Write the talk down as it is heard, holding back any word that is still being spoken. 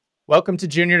Welcome to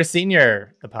Junior to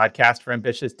Senior, the podcast for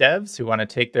ambitious devs who want to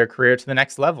take their career to the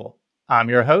next level. I'm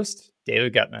your host,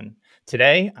 David Gutman.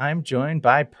 Today, I'm joined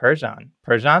by Perjan.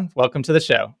 Perjan, welcome to the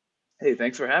show. Hey,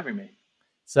 thanks for having me.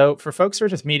 So, for folks who are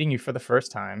just meeting you for the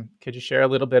first time, could you share a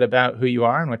little bit about who you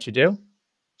are and what you do?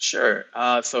 Sure.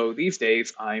 So these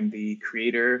days, I'm the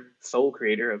sole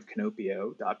creator of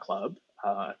Canopio.club,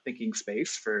 thinking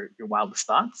space for your wildest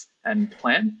thoughts and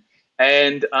plan.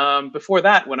 And before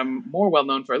that, what I'm more well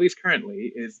known for, at least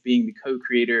currently, is being the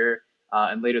co-creator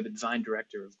and later the design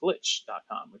director of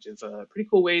Glitch.com, which is a pretty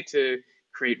cool way to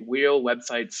create real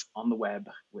websites on the web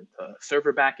with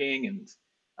server backing and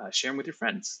share them with your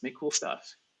friends. Make cool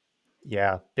stuff.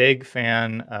 Yeah, big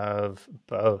fan of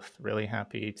both. Really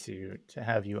happy to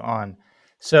have you on.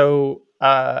 So,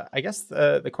 I guess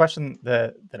the question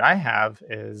that I have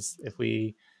is if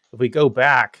we go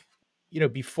back,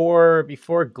 before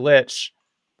Glitch,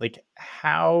 like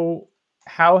how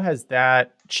has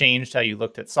that changed how you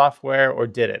looked at software, or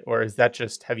did it, or is that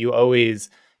just have you always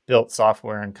built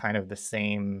software in kind of the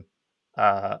same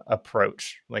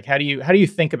approach? Like, how do you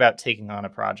think about taking on a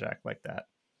project like that?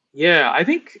 Yeah, I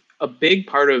think a big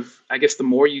part of, I guess, the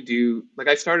more you do, like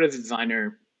I started as a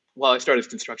designer, well, I started as a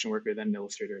construction worker, then an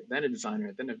illustrator, then a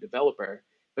designer, then a developer.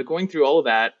 But going through all of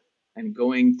that and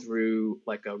going through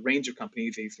like a range of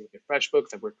companies, I used to work at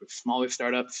FreshBooks, I worked with smaller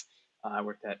startups, I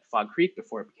worked at Fog Creek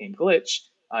before it became Glitch,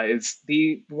 is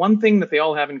the one thing that they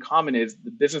all have in common is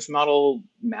the business model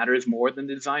matters more than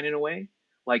the design in a way.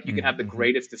 Like you can have the Mm-hmm.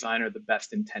 greatest designer, the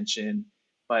best intention,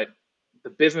 but the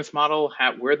business model,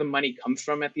 where the money comes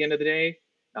from at the end of the day,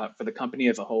 for the company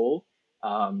as a whole,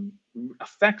 um,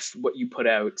 affects what you put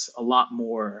out a lot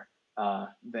more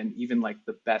than even like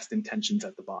the best intentions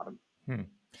at the bottom. Hmm.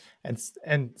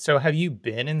 And so have you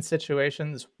been in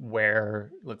situations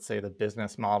where, let's say, the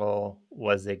business model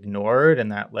was ignored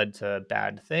and that led to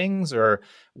bad things, or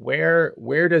where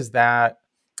does that,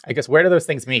 I guess, where do those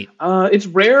things meet? It's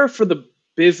rare for the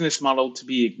business model to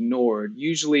be ignored.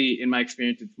 Usually, in my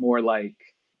experience, it's more like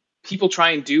people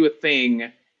try and do a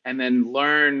thing and then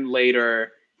learn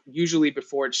later, usually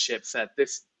before it ships, that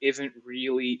this isn't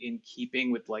really in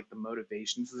keeping with like the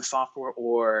motivations of the software.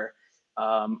 Or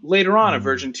later on, a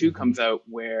version two Mm-hmm. comes out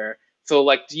where, so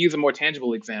like to use a more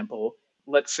tangible example,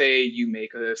 let's say you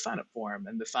make a sign up form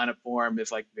and the sign up form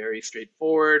is like very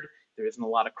straightforward. There isn't a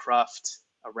lot of cruft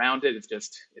around it.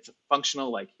 It's a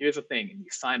functional, like here's a thing and you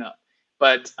sign up.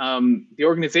 But the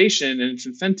organization and its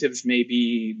incentives may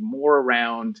be more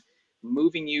around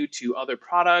moving you to other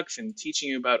products and teaching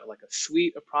you about like a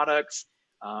suite of products.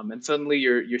 And suddenly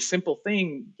your simple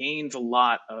thing gains a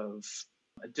lot of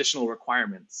additional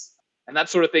requirements. And that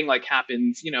sort of thing like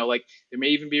happens, like there may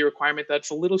even be a requirement that's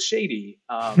a little shady.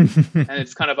 And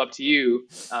it's kind of up to you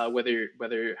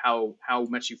whether how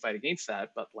much you fight against that.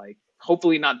 But like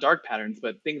hopefully not dark patterns,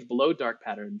 but things below dark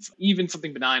patterns, even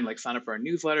something benign like sign up for our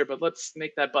newsletter, but let's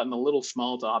make that button a little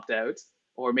small to opt out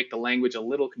or make the language a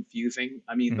little confusing.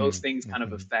 I mean, those things kind of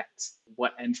Mm-hmm. affect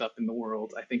what ends up in the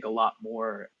world, I think, a lot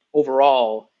more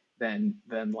overall than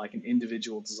like an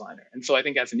individual designer. And so I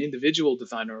think as an individual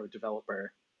designer or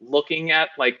developer, looking at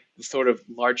like the sort of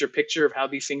larger picture of how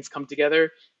these things come together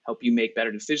help you make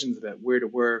better decisions about where to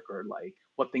work or like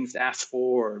what things to ask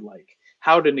for or like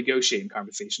how to negotiate in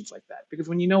conversations like that. Because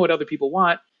when you know what other people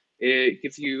want, it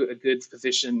gives you a good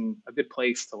position, a good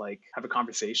place to like have a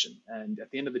conversation. And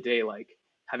at the end of the day, like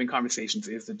having conversations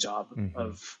is the job Mm-hmm.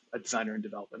 of a designer and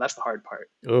developer. That's the hard part.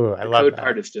 Oh, I The love code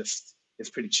part that. is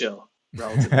pretty chill,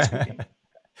 relatively speaking.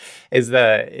 Is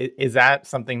that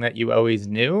something that you always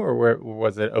knew, or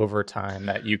was it over time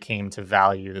that you came to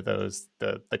value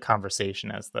the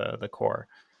conversation as the core?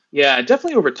 Yeah,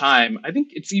 definitely over time. I think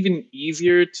it's even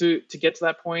easier to get to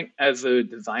that point as a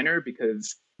designer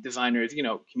because designers,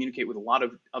 communicate with a lot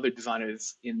of other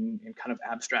designers in kind of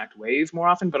abstract ways more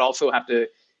often, but also have to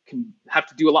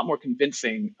do a lot more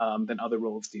convincing than other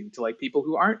roles do to like people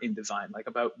who aren't in design, like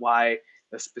about why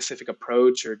a specific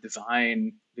approach or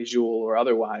design, visual or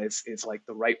otherwise, is like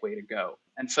the right way to go.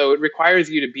 And so it requires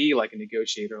you to be like a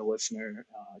negotiator, a listener,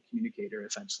 communicator,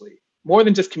 essentially more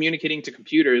than just communicating to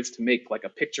computers to make like a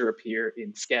picture appear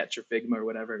in Sketch or Figma or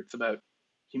whatever. It's about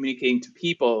communicating to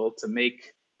people to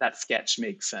make that sketch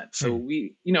make sense. So Hmm.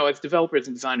 we, as developers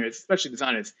and designers, especially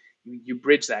designers, you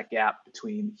bridge that gap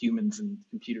between humans and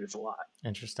computers a lot.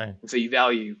 Interesting. And so you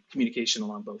value communication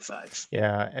along both sides.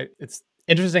 Yeah, it's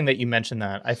interesting that you mentioned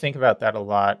that. I think about that a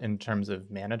lot in terms of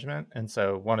management. And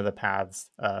so, one of the paths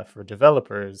for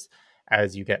developers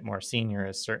as you get more senior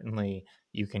is certainly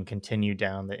you can continue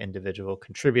down the individual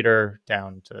contributor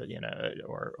down to,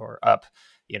 or up,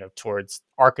 towards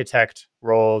architect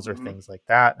roles or Hmm. things like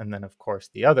that. And then of course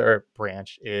the other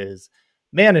branch is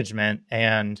management.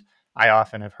 And I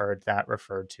often have heard that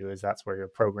referred to as that's where you're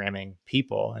programming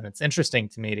people. And it's interesting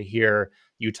to me to hear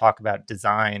you talk about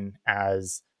design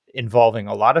as involving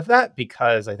a lot of that,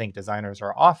 because I think designers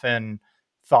are often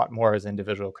thought more as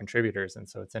individual contributors. And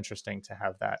so it's interesting to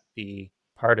have that be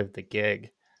part of the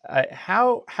gig.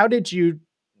 How did you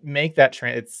make that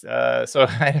it's so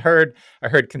I heard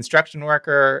construction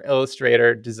worker,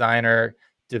 illustrator, designer,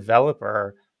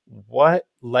 developer. What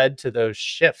led to those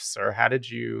shifts, or how did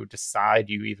you decide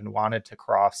you even wanted to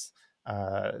cross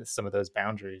some of those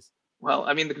boundaries? Well,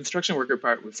 I mean, the construction worker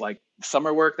part was like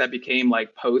summer work that became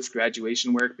like post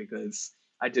graduation work because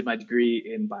I did my degree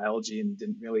in biology and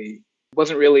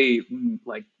wasn't really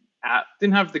like,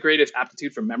 didn't have the greatest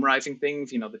aptitude for memorizing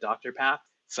things, the doctor path.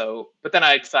 So, but then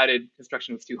I decided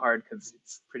construction was too hard because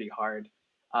it's pretty hard.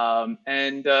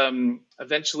 And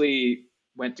eventually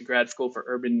went to grad school for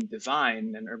urban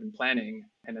design and urban planning,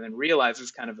 and then realized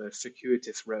it's kind of a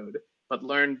circuitous road, but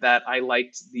learned that I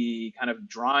liked the kind of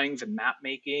drawings and map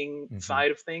making Hmm.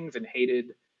 side of things and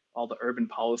hated all the urban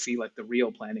policy, like the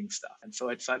real planning stuff. And so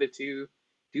I decided to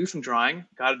do some drawing,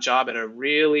 got a job at a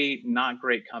really not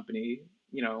great company.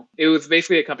 It was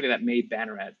basically a company that made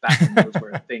banner ads back when those were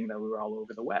a thing that we were all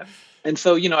over the web. And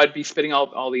so, I'd be spitting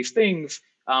all these things,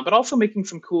 but also making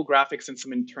some cool graphics and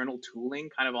some internal tooling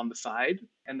kind of on the side.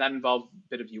 And that involved a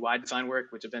bit of UI design work,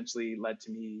 which eventually led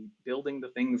to me building the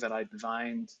things that I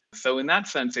designed. So in that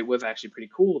sense, it was actually pretty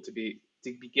cool to be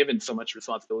given so much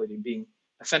responsibility and being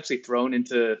essentially thrown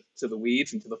into the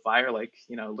weeds, into the fire. Like,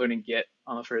 learning Git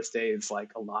on the first day is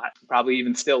like a lot. Probably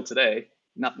even still today,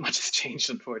 not much has changed,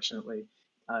 unfortunately,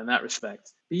 in that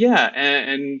respect. But yeah,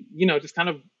 and just kind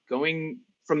of going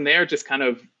from there, just kind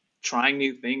of trying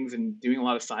new things and doing a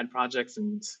lot of side projects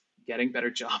and getting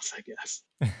better jobs, I guess.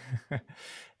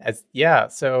 As yeah,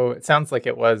 so it sounds like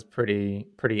it was pretty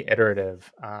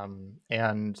iterative.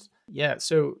 And yeah,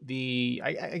 so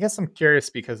I guess I'm curious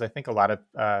because I think a lot of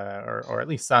or at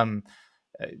least some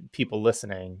people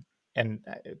listening, and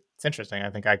it's interesting. I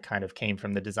think I kind of came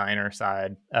from the designer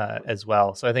side as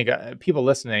well. So I think people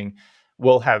listening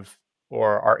will have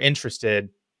or are interested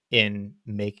in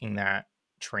making that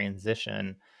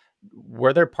transition.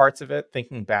 Were there parts of it,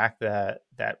 thinking back, that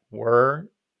were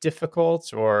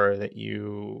difficult, or that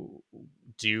you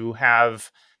do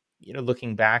have,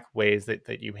 looking back, ways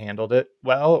that you handled it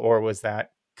well, or was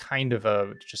that kind of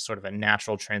a just sort of a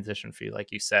natural transition for you?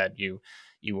 Like you said, you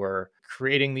were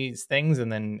creating these things,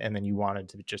 and then you wanted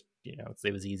to just,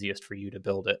 it was easiest for you to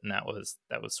build it, and that was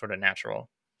sort of natural.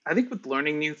 I think with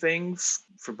learning new things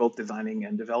for both designing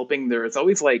and developing, there's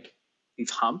always like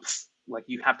these humps. Like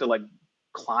you have to like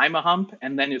climb a hump,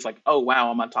 and then it's like, oh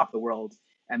wow, I'm on top of the world.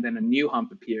 And then a new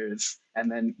hump appears, and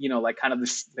then like kind of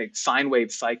this like sine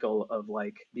wave cycle of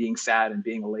like being sad and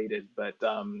being elated. But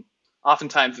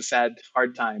oftentimes the sad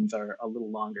hard times are a little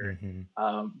longer.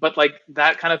 Hmm. But like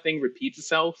that kind of thing repeats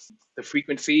itself. The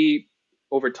frequency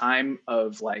over time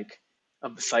of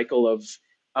the cycle of,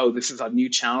 oh, this is a new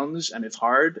challenge and it's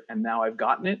hard and now I've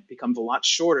gotten it, becomes a lot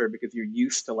shorter because you're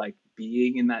used to like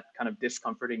being in that kind of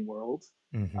discomforting world.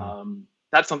 Hmm.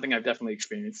 That's something I've definitely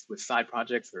experienced with side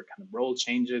projects or kind of role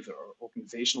changes or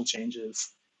organizational changes.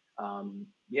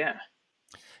 Yeah,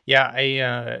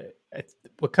 Yeah,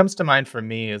 what comes to mind for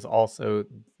me is also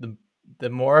the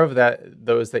more of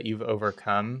those that you've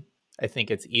overcome. I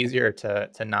think it's easier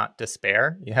to not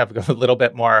despair. You have a little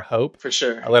bit more hope, for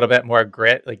sure. a little bit more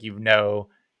grit. Like,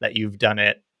 that you've done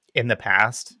it in the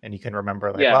past, and you can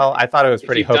remember, like, Yeah, well, I thought it was if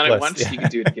pretty you've done it hopeless. once, you Yeah, can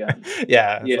do it again.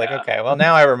 yeah. It's like, Yeah. okay, well,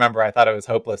 now I remember. I thought it was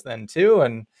hopeless then too,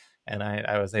 and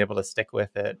I was able to stick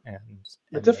with it But and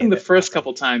definitely made the it first happen.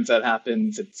 couple times that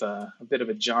happens, it's a bit of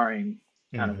a jarring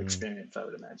kind of Hmm. experience, I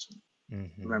would imagine, Hmm.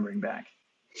 remembering back.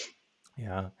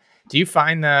 Yeah. Do you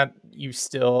find that you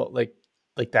still like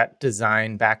that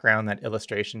design background, that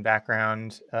illustration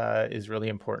background, is really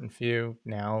important for you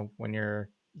now when you're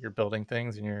building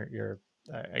things and you're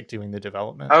doing the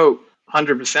development? Oh,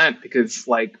 100%. Because,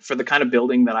 like, for the kind of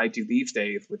building that I do these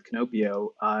days with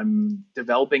Canopio, I'm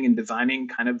developing and designing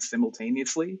kind of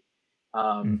simultaneously.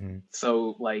 Hmm.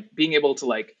 So, like, being able to,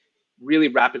 like, really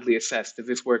rapidly assess, does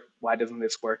this work? Why doesn't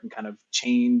this work? And kind of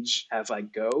change as I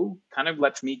go kind of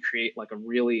lets me create, like, a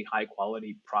really high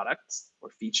quality product or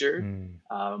feature in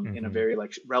a Mm-hmm. very,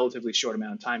 like, relatively short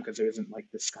amount of time because there isn't, like,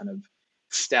 this kind of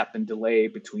step and delay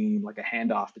between like a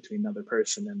handoff between another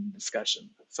person and discussion.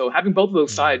 So having both of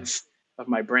those Mm. sides of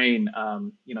my brain,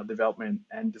 development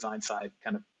and design side,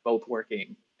 kind of both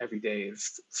working every day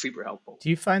is super helpful. Do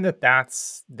you find that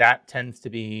that tends to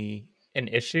be an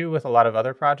issue with a lot of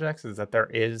other projects, is that there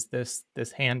is this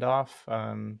handoff,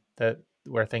 that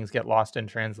where things get lost in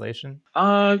translation?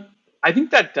 Uh, I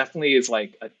think that definitely is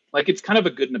like it's kind of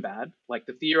a good and a bad. Like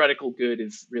the theoretical good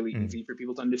is really Mm, easy for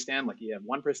people to understand. Like you have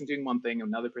one person doing one thing,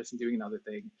 another person doing another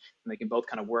thing, and they can both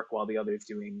kind of work while the other is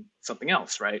doing something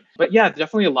else, right? But yeah,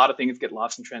 definitely a lot of things get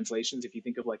lost in translations. If you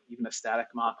think of like even a static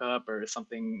mockup or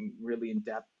something really in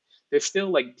depth, there's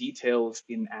still like details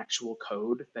in actual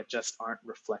code that just aren't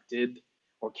reflected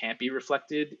or can't be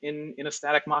reflected in a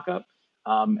static mockup.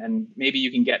 And maybe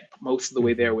you can get most of the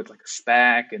way there mhm, with like a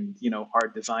spec and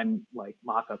hard design like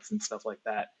mockups and stuff like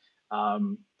that.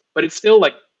 Um, but it's still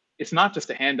like it's not just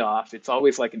a handoff. It's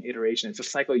always like an iteration. It's a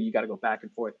cycle you got to go back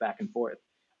and forth, back and forth.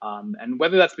 And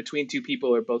whether that's between two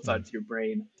people or both mm, sides of your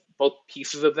brain, both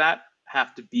pieces of that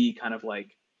have to be kind of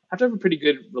like have to have a pretty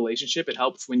good relationship. It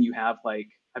helps when you have like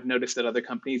I've noticed at other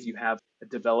companies you have a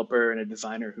developer and a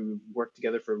designer who work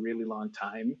together for a really long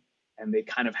time and they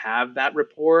kind of have that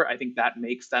rapport. I think that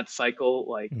makes that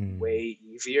cycle like mm, way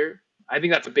easier. I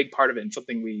think that's a big part of it and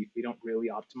something we don't really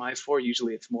optimize for.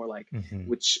 Usually it's more like mhm.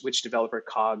 which developer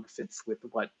cog fits with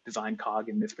what design cog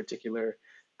in this particular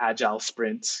agile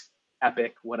sprint,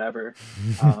 epic, whatever.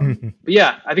 But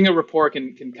yeah, I think a rapport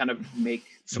can kind of make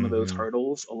some of those Mhm.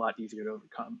 hurdles a lot easier to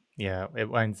overcome. Yeah, it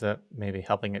winds up maybe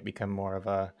helping it become more of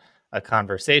a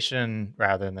conversation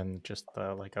rather than just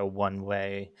like a one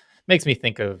way. Makes me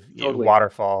think of Totally.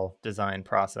 waterfall design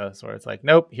process where it's like,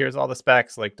 nope, here's all the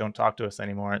specs. Like, don't talk to us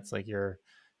anymore. It's like you're,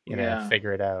 Yeah.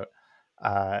 figure it out.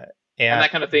 Uh, And and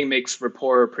that kind of thing makes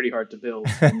rapport pretty hard to build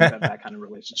when you have that kind of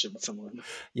relationship with someone.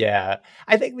 yeah,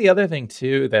 I think the other thing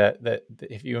too that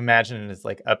if you imagine it as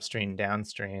like upstream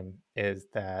downstream is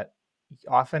that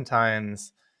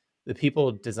oftentimes the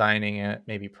people designing it,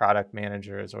 maybe product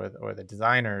managers or the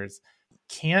designers,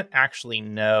 can't actually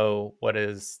know what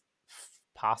is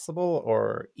possible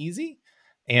or easy,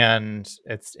 and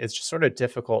it's just sort of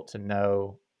difficult to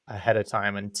know ahead of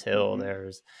time until Hmm.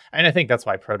 there's. And I think that's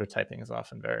why prototyping is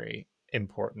often very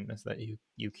important, is that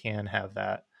you can have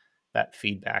that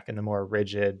feedback, and the more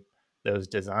rigid those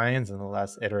designs and the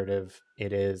less iterative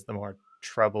it is, the more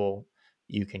trouble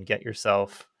you can get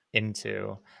yourself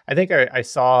into. I think I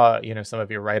saw, some of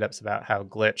your write-ups about how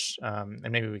Glitch,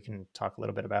 and maybe we can talk a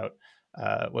little bit about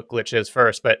what Glitch is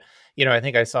first. But I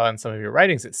think I saw in some of your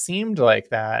writings, it seemed like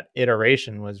that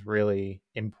iteration was really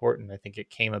important. I think it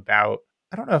came about.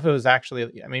 I don't know if it was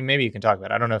actually. I mean, maybe you can talk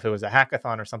about it. I don't know if it was a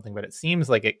hackathon or something, but it seems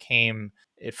like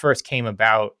It first came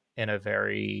about in a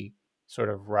very sort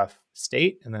of rough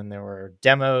state, and then there were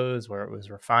demos where it was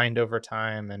refined over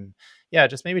time. And yeah,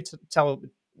 just maybe to tell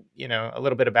a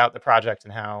little bit about the project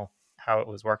and how it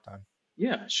was worked on.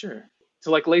 Yeah, sure.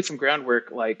 To like lay some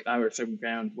groundwork, like or some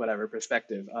ground, whatever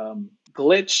perspective.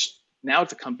 Glitch now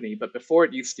it's a company, but before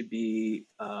it used to be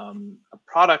a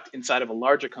product inside of a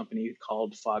larger company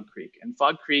called Fog Creek. And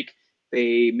Fog Creek,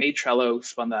 they made Trello,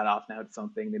 spun that off now to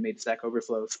something. They made Stack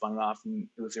Overflow, spun it off, and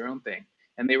it was their own thing.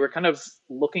 And they were kind of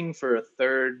looking for a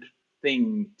third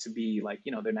thing to be like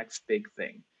their next big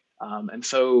thing. And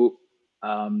so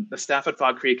the staff at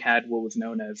Fog Creek had what was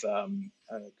known as a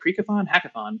Creekathon,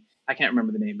 Hackathon. I can't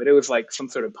remember the name, but it was like some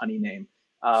sort of punny name.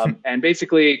 And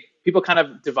basically, people kind of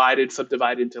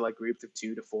subdivided into like groups of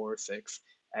 2 to 4 or 6.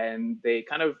 And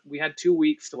we had 2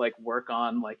 weeks to like work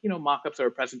on like, mock-ups or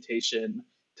a presentation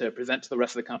to present to the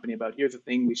rest of the company about here's a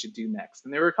thing we should do next.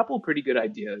 And there were a couple of pretty good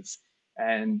ideas.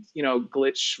 And,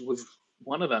 Glitch was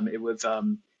one of them. It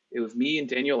was me and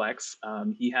Daniel X.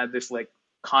 He had this like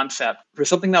concept for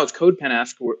something that was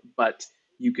CodePen-esque, but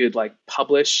you could like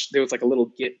publish. There was like a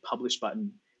little Git publish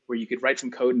button where you could write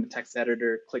some code in the text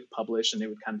editor, click publish, and it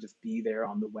would kind of just be there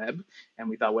on the web. And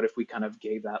we thought, what if we kind of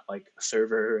gave that like a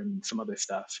server and some other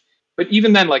stuff? But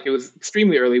even then, like it was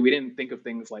extremely early. We didn't think of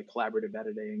things like collaborative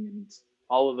editing and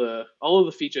all of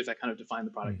the features that kind of define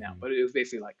the product now. Mhm. But it was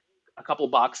basically like a couple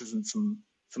boxes and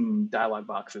some dialog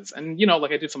boxes. And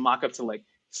like I did some mock-ups to like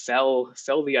sell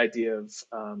the idea of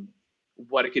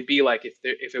what it could be like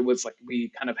if it was like we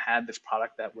kind of had this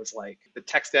product that was like the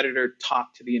text editor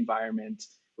talked to the environment,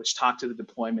 which talked to the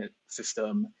deployment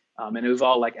system, and it was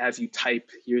all like as you type,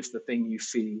 here's the thing you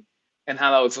see, and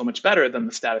how that was so much better than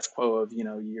the status quo of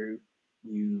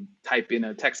you type in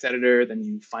a text editor, then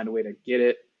you find a way to get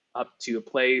it up to a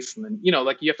place, and then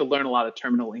like you have to learn a lot of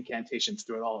terminal incantations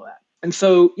through it, all of that. And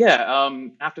so yeah,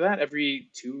 after that, every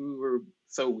 2 or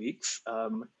so weeks,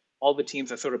 all the teams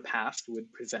that sort of passed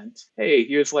would present, hey,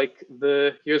 here's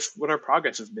what our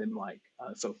progress has been like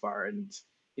so far. And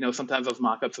sometimes those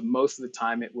mock-ups, most of the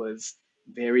time it was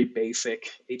very basic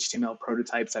HTML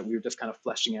prototypes that we were just kind of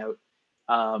fleshing out.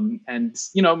 And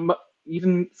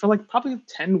even for like probably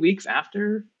 10 weeks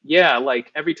after, yeah,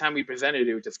 like every time we presented,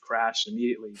 it would just crash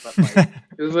immediately. But like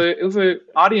it was a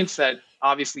audience that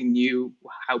obviously knew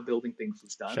how building things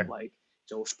was done, Sure. like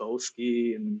Joel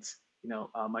Spolsky and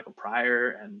Michael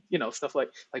Pryor and stuff like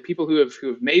people who have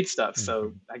made stuff. So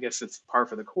Hmm. I guess it's par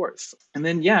for the course. And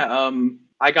then yeah,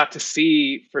 I got to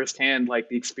see firsthand like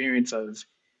the experience of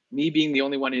me being the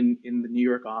only one in the New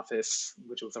York office,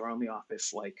 which was our only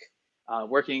office, like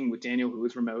working with Daniel, who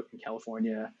was remote in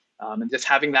California, and just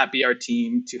having that be our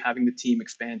team, to having the team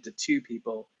expand to 2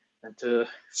 people, and to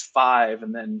 5,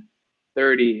 and then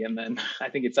 30, and then I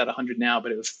think it's at 100 now,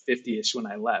 but it was 50ish when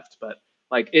I left. But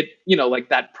like like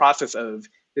that process of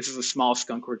this is a small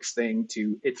skunkworks thing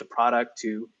to it's a product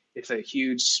to it's a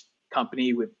huge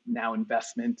company with now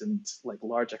investment and like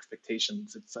large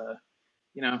expectations. It's a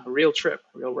real trip,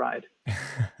 a real ride.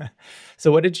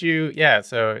 So what did you yeah,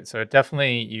 so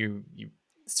definitely you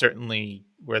certainly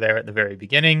were there at the very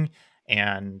beginning,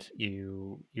 and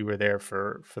you were there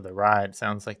for the ride.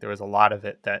 Sounds like there was a lot of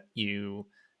it that you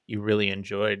really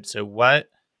enjoyed. So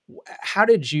how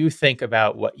did you think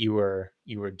about what you were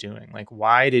doing? Like,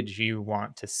 why did you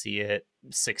want to see it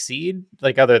succeed?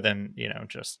 Like, other than,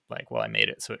 just like, well, I made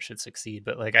it, so it should succeed.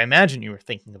 But like, I imagine you were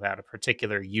thinking about a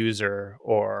particular user,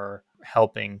 or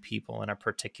helping people in a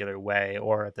particular way,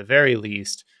 or at the very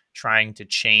least, trying to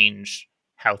change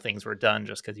how things were done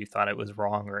just because you thought it was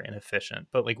wrong or inefficient.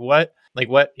 But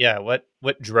yeah,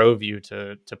 what drove you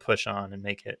to push on and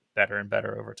make it better and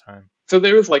better over time? So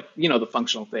there was like the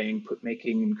functional thing,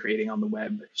 making and creating on the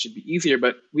web should be easier,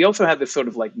 but we also had this sort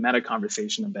of like meta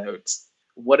conversation about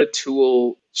what a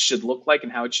tool should look like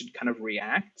and how it should kind of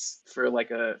react for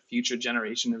like a future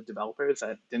generation of developers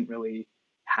that didn't really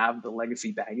have the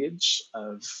legacy baggage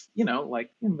of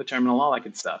like the terminal, all that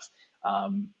good stuff.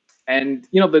 um, and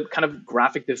the kind of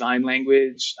graphic design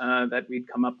language that we'd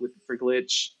come up with for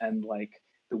Glitch, and like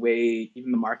the way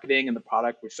even the marketing and the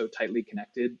product were so tightly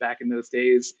connected back in those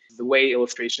days, the way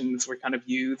illustrations were kind of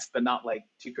used, but not like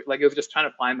too, like it was just trying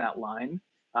to find that line.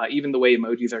 Even the way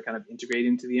emojis are kind of integrated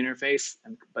into the interface,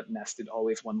 and but nested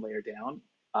always one layer down,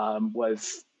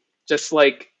 was just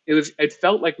like it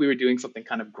felt like we were doing something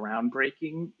kind of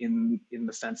groundbreaking in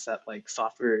the sense that like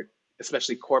software,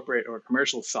 especially corporate or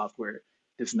commercial software,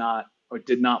 does not or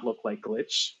did not look like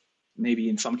Glitch. Maybe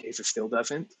in some cases still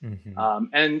doesn't. Hmm.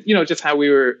 And just how we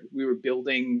were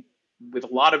building with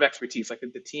a lot of expertise. Like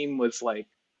the team was like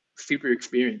super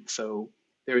experienced, so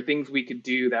there were things we could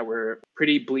do that were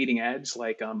pretty bleeding edge,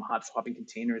 like hot swapping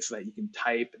containers so that you can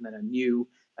type, and then a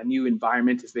new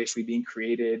environment is basically being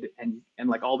created, and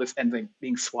like all this and like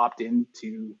being swapped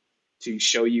into to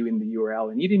show you in the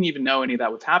URL, and you didn't even know any of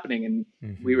that was happening. And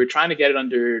we Hmm. were trying to get it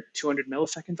under 200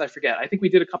 milliseconds. I forget. I think we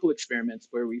did a couple experiments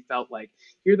where we felt like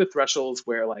here are the thresholds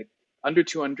where like under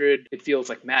 200 it feels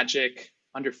like magic,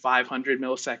 under 500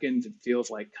 milliseconds it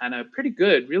feels like kind of pretty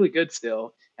good, really good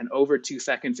still, and over 2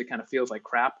 seconds it kind of feels like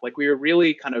crap. Like we were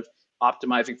really kind of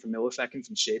optimizing for milliseconds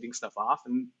and shaving stuff off,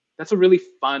 and that's a really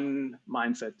fun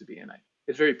mindset to be in.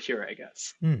 It's very pure, I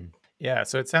guess. Hmm. Yeah,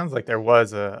 so it sounds like there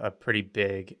was a pretty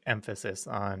big emphasis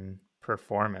on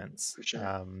performance. For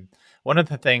sure. One of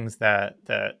the things that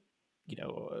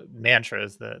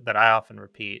mantras that I often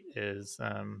repeat is,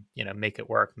 make it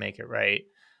work, make it right,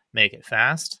 make it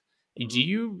fast. Do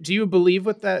Mm-hmm. you believe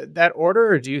with that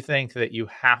order, or do you think that you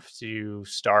have to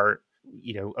start,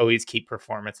 always keep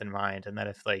performance in mind, and that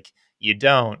if like you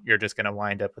don't, you're just going to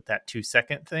wind up with that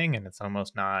 2-second thing, and it's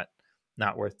almost not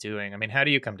worth doing? I mean, how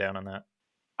do you come down on that?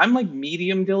 I'm like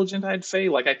medium diligent, I'd say.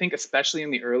 Like I think especially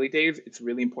in the early days, it's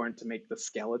really important to make the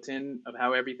skeleton of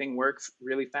how everything works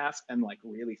really fast and like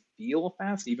really feel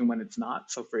fast, even when it's not.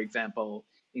 So for example,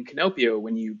 in Canopio,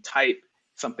 when you type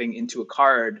something into a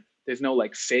card, there's no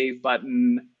like save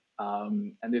button,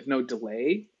 and there's no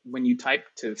delay when you type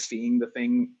to seeing the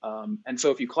thing. And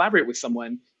so if you collaborate with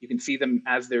someone, you can see them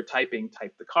as they're typing,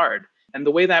 type the card. And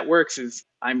the way that works is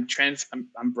I'm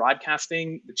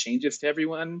broadcasting the changes to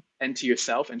everyone and to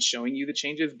yourself and showing you the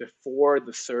changes before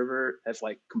the server has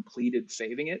like completed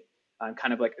saving it. I'm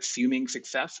kind of like assuming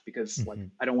success because like Hmm.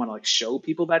 I don't want to like show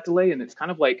people that delay. And it's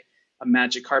kind of like a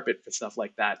magic carpet for stuff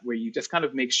like that, where you just kind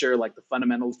of make sure like the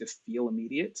fundamentals just feel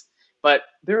immediate. But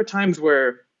there are times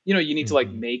where you need to like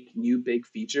Hmm. make new big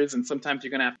features, and sometimes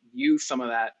you're gonna have to use some of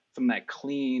that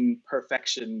clean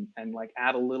perfection and like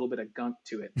add a little bit of gunk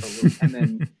to it for a little, and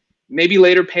then maybe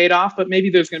later pay it off. But maybe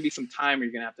there's going to be some time where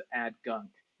you're going to have to add gunk.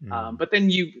 Mm. But then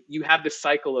you have this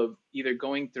cycle of either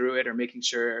going through it or making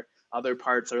sure other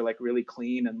parts are like really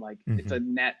clean, and like it's a Mhm.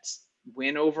 net.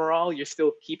 win overall. You're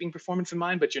still keeping performance in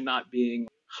mind, but you're not being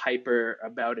hyper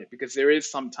about it because there is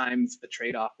sometimes a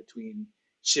trade off between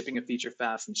shipping a feature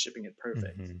fast and shipping it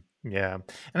perfect. Yeah.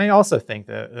 And I also think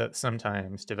that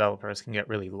sometimes developers can get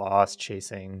really lost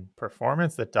chasing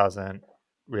performance that doesn't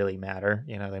really matter.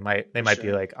 You know, they For might be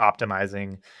sure. like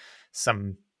optimizing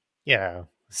some, yeah,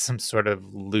 some sort of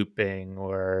looping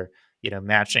or,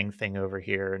 matching thing over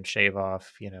here and shave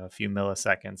off, a few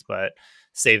milliseconds, but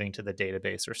saving to the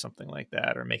database or something like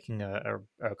that, or making a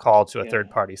call to a Yeah.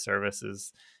 third party service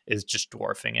is just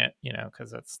dwarfing it,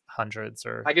 because it's hundreds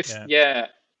or I guess, yeah. yeah.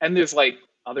 And there's like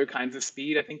other kinds of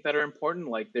speed I think that are important.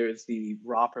 Like there's the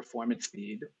raw performance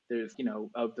speed. There's,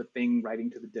 of the thing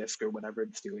writing to the disk or whatever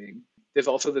it's doing. There's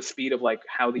also the speed of like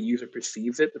how the user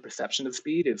perceives it. The perception of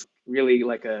speed is really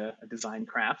like a design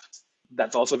craft.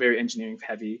 That's also very engineering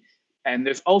heavy. And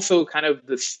there's also kind of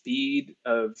the speed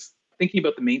of thinking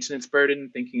about the maintenance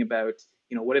burden, thinking about,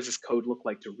 what does this code look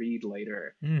like to read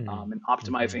later, Mm. and Hmm.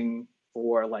 optimizing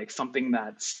for like something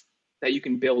that you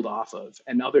can build off of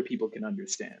and other people can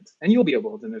understand. And you'll be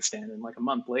able to understand in like a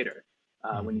month later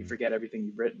when you Hmm. forget everything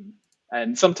you've written.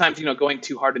 And sometimes, going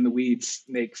too hard in the weeds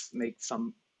makes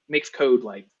code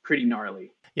like pretty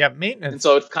gnarly. Yeah, And so maintenance.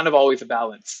 it's kind of always a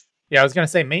balance. Yeah, I was gonna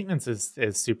say maintenance is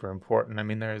super important. I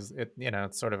mean, there's it.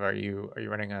 It's sort of are you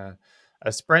running a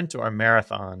sprint or a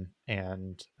marathon?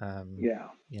 And Yeah.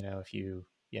 if you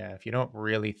yeah if you don't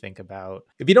really think about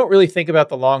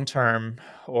the long term,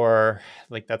 or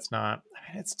like that's not.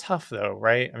 I mean, it's tough though,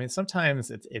 right? I mean, sometimes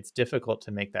it's difficult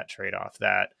to make that trade off.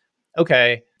 That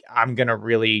okay, I'm going to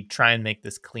really try and make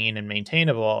this clean and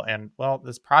maintainable. And well,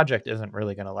 this project isn't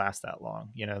really going to last that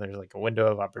long. There's like a window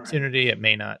of Right. opportunity. It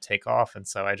may not take off. And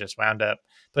so I just wound up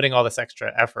putting all this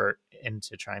extra effort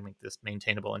into trying to make this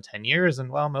maintainable in 10 years. And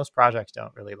well, most projects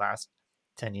don't really last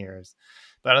 10 years.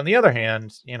 But on the other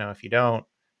hand, if you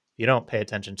don't pay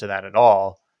attention to that at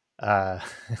all, uh,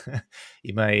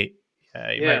 you might, you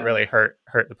might Yeah. really hurt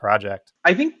the project.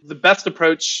 I think the best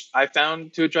approach I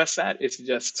found to address that is to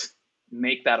just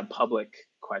make that a public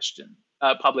question,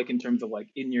 public in terms of like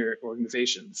in your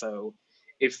organization. So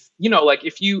if like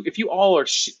if you all are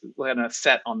kind of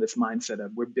set on this mindset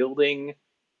of we're building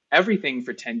everything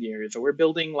for 10 years, or we're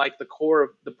building like the core of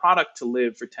the product to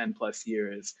live for 10 plus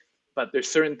years, but there's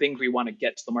certain things we want to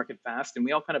get to the market fast, and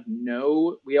we all kind of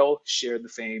know, we all share the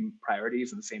same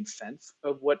priorities and the same sense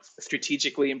of what's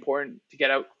strategically important to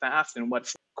get out fast and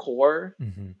what's core.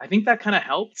 Hmm. I think that kind of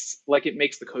helps. Like it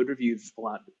makes the code reviews a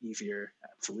lot easier.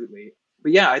 Absolutely.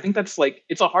 But yeah, I think that's like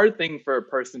it's a hard thing for a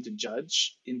person to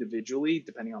judge individually,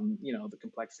 depending on the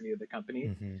complexity of the company.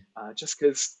 Hmm. Just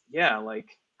because, yeah, like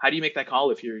how do you make that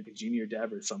call if you're a junior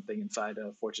dev or something inside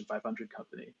a Fortune 500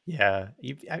 company? Yeah,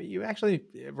 you actually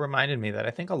reminded me that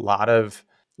I think a lot of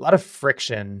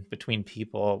friction between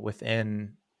people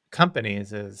within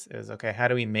companies is okay. How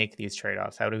do we make these trade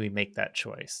offs? How do we make that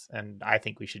choice? And I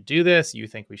think we should do this. You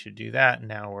think we should do that. And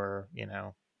now we're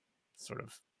sort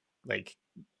of like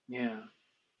Yeah.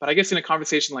 But I guess in a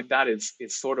conversation like that is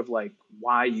sort of like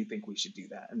why you think we should do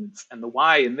that. And the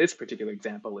why in this particular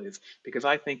example is because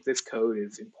I think this code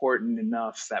is important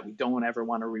enough that we don't ever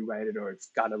want to rewrite it or it's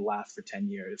got to last for 10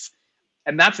 years.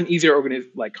 And that's an easier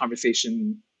like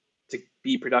conversation to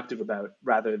be productive about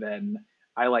rather than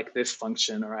I like this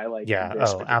function or I like yeah. this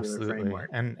Oh, particular absolutely. framework.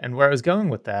 And where I was going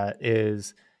with that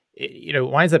is, it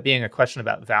winds up being a question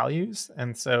about values,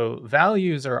 and so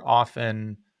values are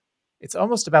often it's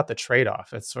almost about the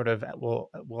trade-off. It's sort of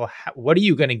what are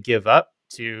you going to give up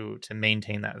to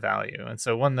maintain that value? And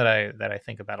so one that I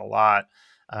think about a lot,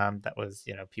 that was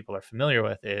people are familiar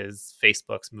with, is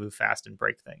Facebook's move fast and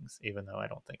break things. Even though I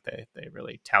don't think they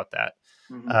really tout that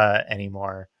Hmm.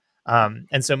 anymore.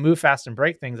 And so move fast and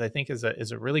break things, I think, is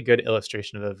a really good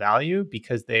illustration of a value,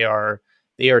 because they are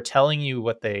telling you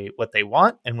what they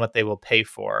want and what they will pay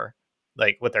for,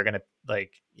 like what they're gonna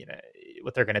like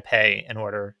what they're gonna pay in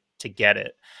order to get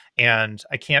it. And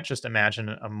I can't just imagine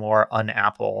a more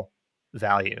un-Apple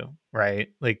value, right?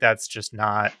 Like that's just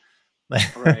not.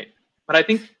 Right. But I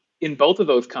think in both of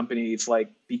those companies, like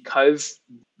because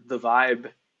the vibe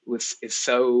was is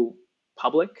so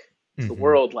public to the Hmm.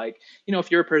 world, like, if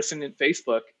you're a person in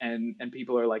Facebook and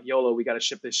people are like, YOLO, we gotta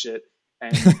ship this shit,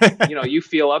 and you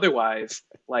feel otherwise,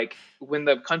 like when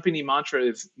the company mantra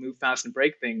is move fast and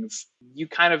break things, you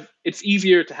kind of it's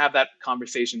easier to have that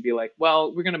conversation, be like,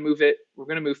 well, we're gonna move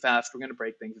fast, we're gonna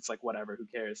break things. It's like whatever, who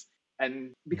cares?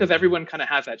 And because Hmm. everyone kind of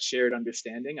has that shared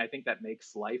understanding, I think that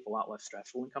makes life a lot less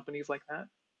stressful in companies like that.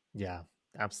 Yeah,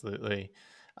 absolutely.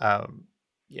 Um,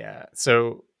 yeah.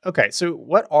 So okay. So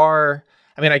what are?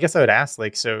 I mean, I guess I would ask,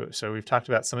 like, so we've talked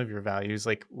about some of your values.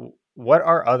 Like, what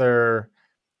are other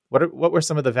what were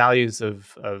some of the values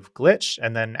of Glitch?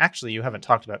 And then actually, you haven't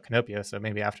talked about Canopio, so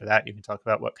maybe after that you can talk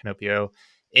about what Canopio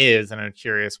is. And I'm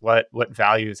curious, what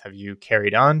values have you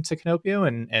carried on to Canopio,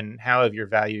 and how have your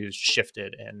values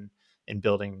shifted in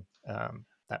building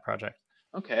that project?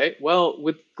 Okay, well,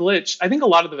 with Glitch, I think a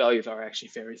lot of the values are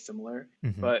actually very similar. Hmm.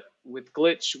 But with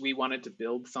Glitch, we wanted to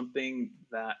build something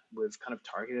that was kind of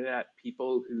targeted at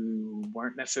people who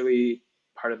weren't necessarily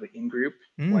part of the in group.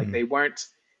 Like Mm.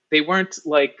 they weren't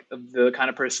like the kind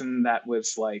of person that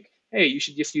was like, hey, you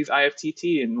should just use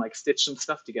IFTT and like stitch some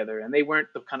stuff together. And they weren't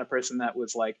the kind of person that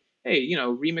was like, hey,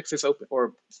 remix this open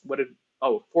or what did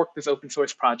fork this open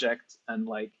source project and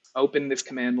like open this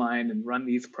command line and run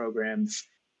these programs.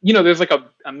 There's like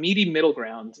a meaty middle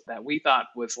ground that we thought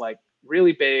was like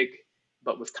really big,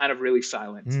 but was kind of really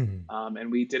silent. Mm.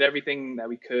 And we did everything that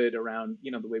we could around,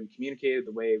 the way we communicated,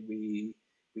 the way we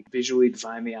visually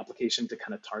designed the application to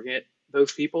kind of target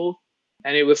those people.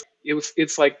 And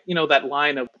it's like, that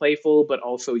line of playful, but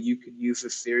also you could use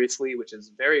this seriously, which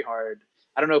is very hard.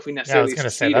 I don't know if we Yeah, I was necessarily gonna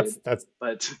say succeeded,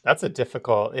 but that's a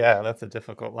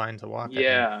difficult line to walk, I think.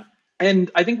 yeah.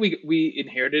 And I think we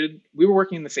were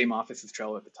working in the same office as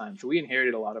Trello at the time. So we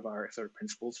inherited a lot of our sort of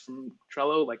principles from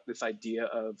Trello, like this idea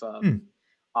of Hmm.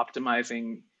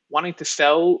 optimizing, wanting to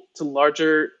sell to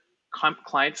larger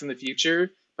clients in the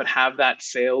future, but have that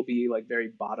sale be like very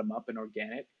bottom up and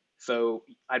organic. So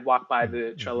I'd walk by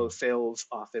the Trello Mm-hmm. sales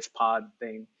office pod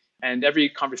thing, and every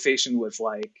conversation was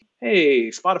like, hey,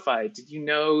 Spotify, did you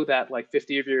know that like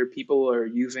 50 of your people are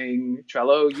using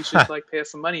Trello? You should like pay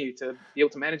us some money to be able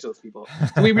to manage those people.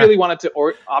 So we really wanted to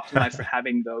optimize for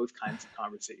having those kinds of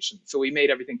conversations. So we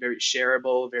made everything very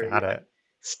shareable, very Got like it.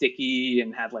 sticky,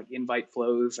 and had like invite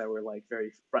flows that were like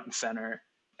very front and center.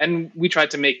 And we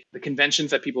tried to make the conventions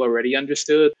that people already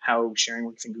understood, how sharing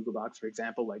works in Google Docs, for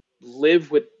example, like live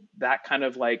with that kind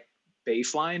of like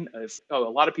baseline of, oh, a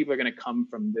lot of people are going to come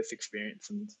from this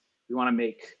experience, and we want to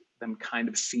make them kind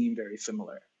of seem very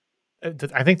similar.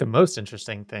 I think the most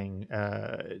interesting thing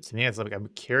to me is, like, I'm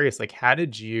curious, like, how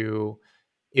did you,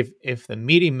 if the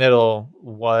meaty middle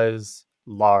was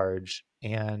large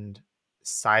and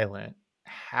silent,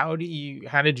 how did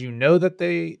you know that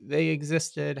they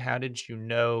existed? How did you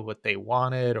know what they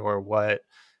wanted, or what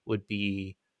would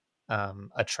be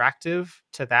attractive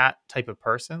to that type of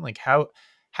person? Like,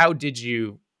 how did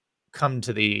you come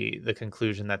to the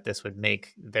conclusion that this would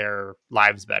make their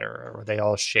lives better, or they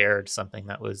all shared something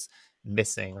that was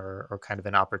missing, or kind of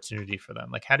an opportunity for them?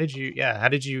 Like, how did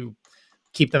you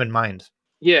keep them in mind?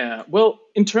 Yeah, well,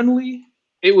 internally,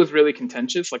 it was really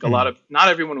contentious. Like a lot Mm. of, not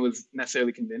everyone was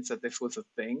necessarily convinced that this was a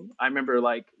thing. I remember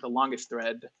like the longest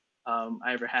thread I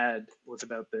ever had was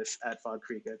about this at Fog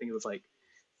Creek. I think it was like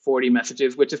 40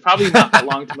 messages, which is probably not that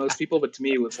long to most people, but to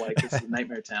me it was like, this is a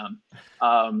nightmare town.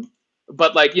 Um,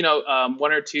 but like,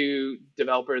 one or two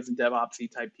developers and DevOpsy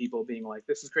type people being like,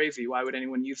 this is crazy. Why would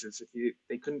anyone use this?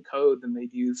 They couldn't code, then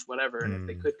they'd use whatever. And if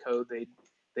they Mm. could code,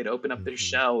 they'd open up their Mhm.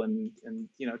 shell and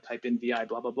type in vi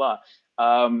blah blah blah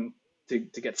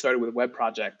to get started with a web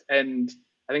project. And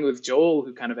I think it was Joel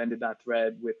who kind of ended that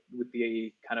thread with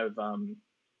the kind of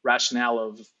rationale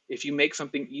of, if you make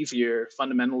something easier,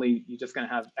 fundamentally you're just going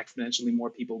to have exponentially more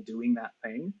people doing that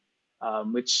thing,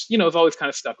 which has always kind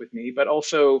of stuck with me. But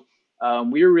also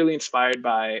we were really inspired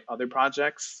by other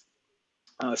projects,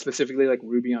 specifically like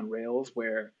Ruby on Rails,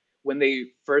 where when they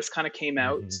first kind of came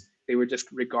out, Mhm. they were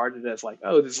just regarded as like,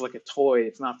 oh, this is like a toy,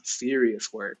 it's not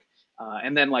serious work.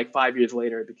 And then like 5 years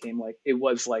later, it became like, it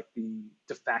was like the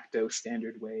de facto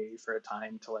standard way for a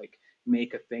time to like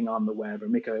make a thing on the web or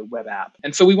make a web app.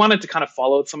 And so we wanted to kind of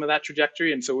follow some of that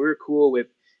trajectory. And so we were cool with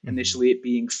Mhm. initially it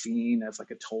being seen as like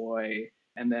a toy,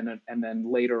 and then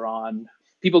later on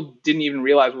people didn't even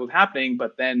realize what was happening,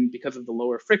 but then because of the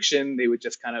lower friction, they would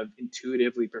just kind of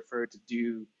intuitively prefer to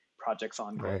do projects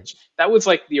on Right. Glitch. That was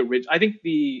like the original. I think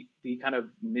the kind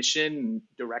of mission and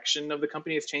direction of the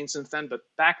company has changed since then, but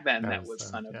back then That that was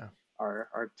was kind of yeah.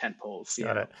 our tent poles.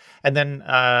 Got Yeah. it. And then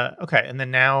okay, and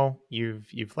then now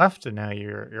you've left, and now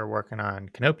you're working on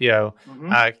Canopio.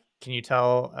 Hmm. Uh can you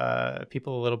tell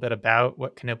people a little bit about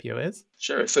what Canopio is?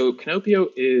 Sure. So Canopio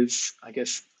is, I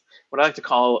guess, what I like to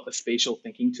call a spatial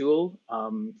thinking tool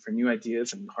for new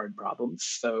ideas and hard problems.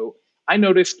 So I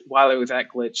noticed while I was at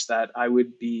Glitch that I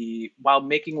would be, while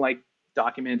making like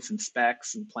documents and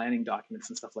specs and planning documents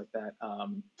and stuff like that,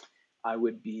 I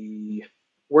would be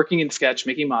working in Sketch,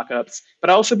 making mockups, but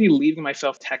I also be leaving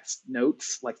myself text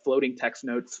notes, like floating text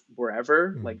notes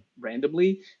wherever, like Mm.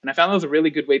 randomly. And I found that was a really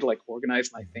good way to like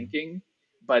organize my Mhm. thinking.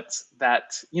 But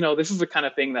that, this is the kind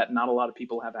of thing that not a lot of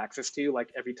people have access to. Like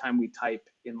every time we type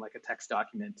in like a text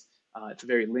document, It's a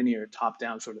very linear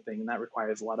top-down sort of thing, and that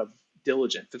requires a lot of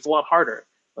diligence. It's a lot harder,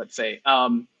 let's say.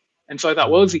 And so I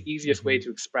thought, what was the easiest way Mm-hmm.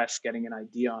 to express getting an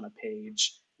idea on a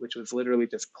page, which was literally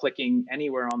just clicking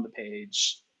anywhere on the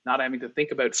page, not having to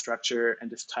think about structure and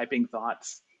just typing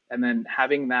thoughts, and then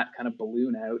having that kind of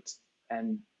balloon out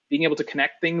and being able to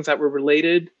connect things that were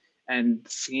related and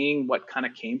seeing what kind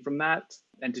of came from that.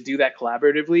 And to do that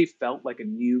collaboratively felt like a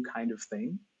new kind of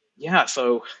thing. Yeah,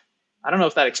 so I don't know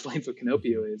if that explains what Mm-hmm.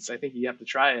 Canopio is. I think you have to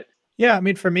try it. Yeah, I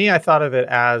mean, for me, I thought of it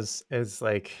as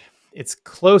like it's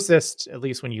closest, at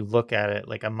least when you look at it,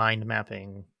 like a mind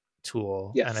mapping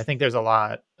tool. And I Yes. think there's a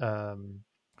lot. I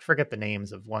forget the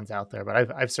names of ones out there, but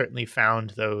I've certainly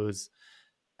found those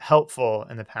helpful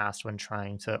in the past when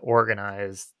trying to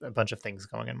organize a bunch of things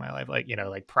going in my life, like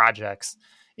like projects.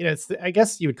 It's I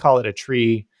guess you would call it a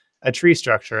tree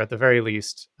structure at the very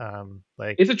least.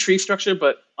 Like It's a tree structure,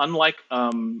 but unlike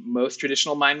most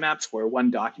traditional mind maps where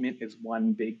one document is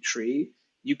one big tree,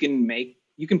 you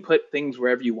can put things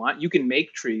wherever you want. You can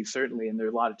make trees certainly, and there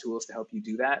are a lot of tools to help you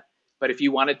do that. But if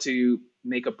you wanted to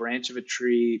make a branch of a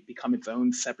tree become its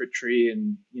own separate tree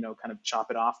and kind of chop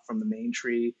it off from the main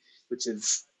tree, which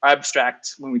is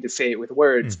abstract when we just say it with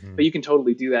words, mhm. but you can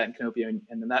totally do that in Canopio, and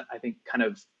then that I think kind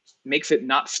of makes it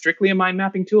not strictly a mind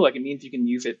mapping tool. Like it means you can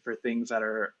use it for things that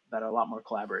are a lot more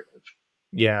collaborative.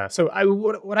 Yeah. So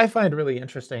what I find really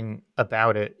interesting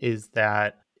about it is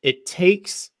that it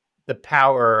takes the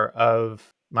power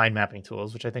of mind mapping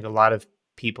tools, which I think a lot of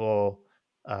people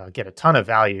get a ton of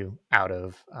value out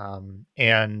of,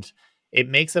 and it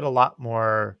makes it a lot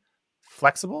more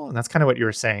flexible. And that's kind of what you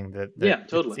were saying that Yeah,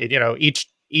 totally.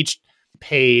 each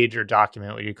page or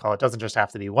document, what you call it, doesn't just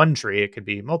have to be one tree; it could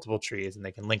be multiple trees, and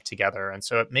they can link together. And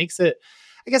so it makes it,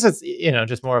 I guess it's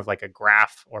just more of like a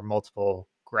graph or multiple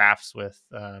graphs with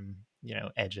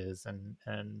edges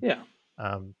and Yeah.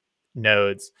 um,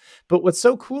 nodes. But what's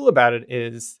so cool about it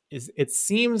is it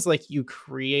seems like you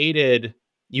created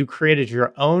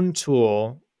your own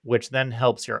tool, which then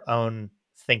helps your own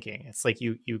thinking. It's like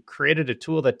you created a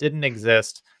tool that didn't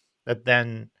exist that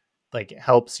then like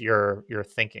helps your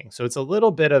thinking. So it's a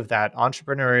little bit of that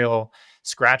entrepreneurial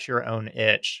scratch your own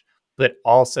itch, but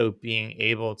also being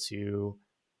able to,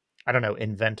 I don't know,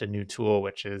 invent a new tool,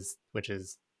 which is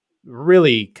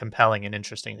really compelling and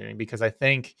interesting to me because I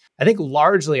think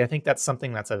largely I think that's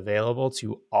something that's available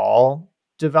to all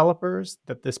developers,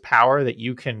 that this power that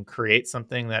you can create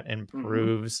something that Hmm.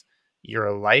 improves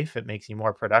your life, it makes you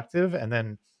more productive. And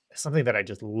then something that I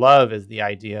just love is the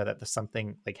idea that the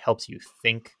something like helps you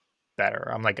think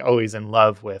better. I'm like always in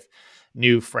love with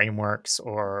new frameworks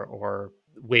or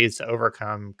ways to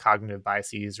overcome cognitive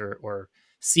biases or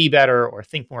see better or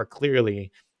think more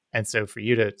clearly. And so for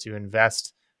you to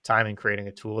invest time in creating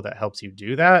a tool that helps you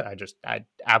do that, I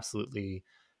absolutely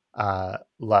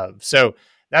love. So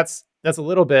that's a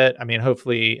little bit. I mean,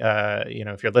 hopefully,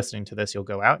 if you're listening to this, you'll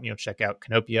go out and you'll check out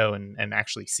Canopio and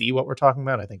actually see what we're talking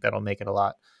about. I think that'll make it a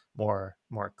lot more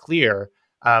clear.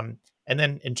 And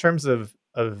then in terms of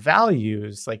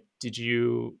values, like, did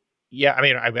you? Yeah, I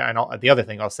mean, the other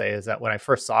thing I'll say is that when I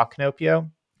first saw Canopio,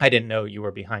 I didn't know you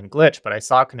were behind Glitch, but I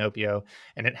saw Canopio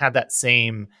and it had that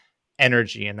same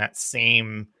energy and that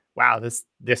same, wow, this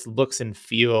looks and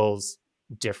feels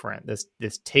different. This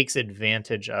takes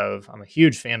advantage of, I'm a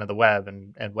huge fan of the web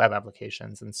and web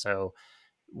applications. And so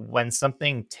when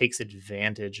something takes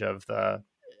advantage of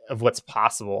what's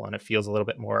possible and it feels a little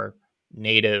bit more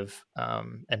native,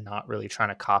 and not really trying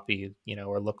to copy,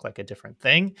 or look like a different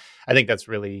thing, I think that's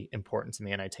really important to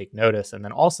me and I take notice. And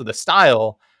then also the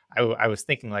style, I was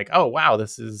thinking like, oh wow,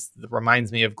 this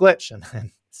reminds me of Glitch, and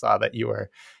then saw that you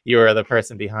were the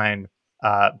person behind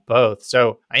both.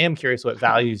 So I am curious what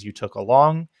values you took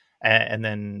along, and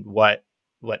then what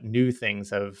new things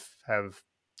have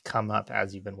come up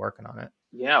as you've been working on it.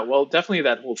 Yeah, well, definitely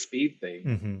that whole speed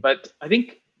thing. Hmm. But I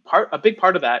think a big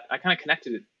part of that, I kind of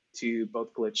connected it to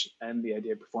both Glitch and the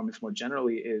idea of performance more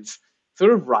generally, is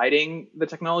sort of riding the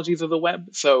technologies of the web.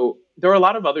 So there are a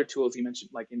lot of other tools you mentioned,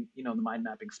 like in the mind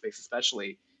mapping space,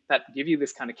 especially, that give you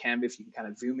this kind of canvas. You can kind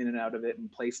of zoom in and out of it and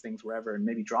place things wherever and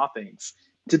maybe draw things.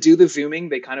 To do the zooming,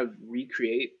 they kind of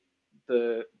recreate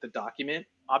the document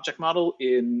object model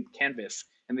in Canvas,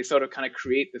 and they sort of kind of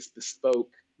create this bespoke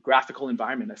graphical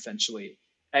environment essentially.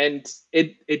 And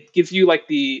it gives you like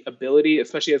the ability,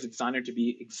 especially as a designer, to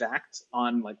be exact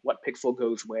on like what pixel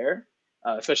goes where,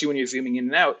 especially when you're zooming in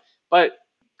and out. But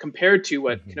compared to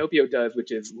what Hmm. Canopio does,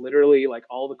 which is literally like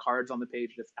all the cards on the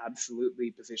page just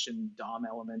absolutely position DOM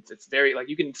elements. It's very like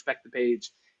you can inspect the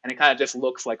page and it kind of just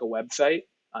looks like a website,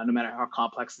 no matter how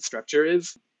complex the structure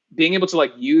is. Being able to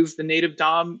like use the native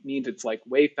DOM means it's like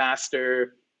way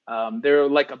faster. There are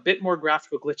like a bit more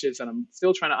graphical glitches that I'm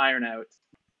still trying to iron out.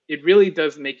 It really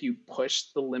does make you push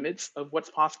the limits of what's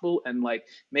possible and like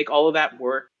make all of that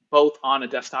work both on a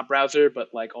desktop browser, but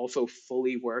like also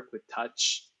fully work with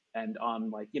touch and on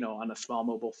like, on a small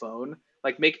mobile phone.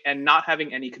 Like make and not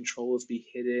having any controls be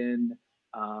hidden.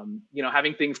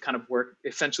 Having things kind of work.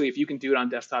 Essentially, if you can do it on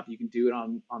desktop, you can do it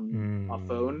on a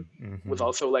phone. Was Mm-hmm.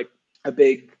 also like a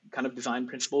big kind of design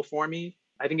principle for me.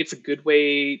 I think it's a good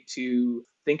way to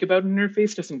think about an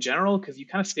interface just in general because you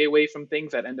kind of stay away from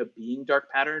things that end up being dark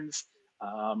patterns,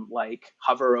 like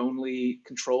hover only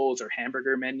controls or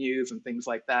hamburger menus and things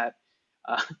like that,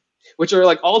 uh, which are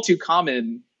like all too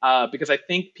common because I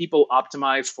think people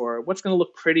optimize for what's going to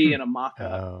look pretty Hmm. in a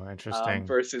mock-up Oh, interesting.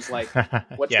 versus like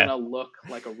what's going Yeah. to look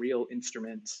like a real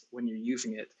instrument when you're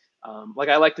using it. Like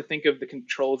I like to think of the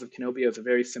controls of Canopia as a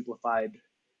very simplified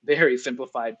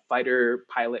fighter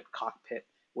pilot cockpit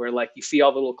where like you see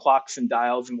all the little clocks and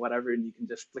dials and whatever, and you can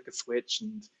just flick a switch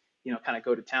and kind of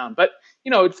go to town. But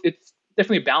it's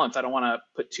definitely a balance. I don't want to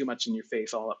put too much in your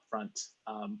face all up front,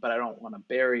 but I don't want to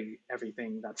bury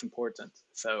everything that's important.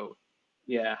 So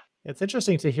yeah, It's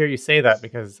interesting to hear you say that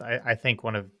because I think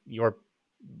one of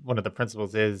the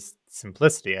principles is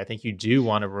simplicity. I think you do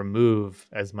want to remove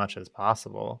as much as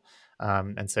possible.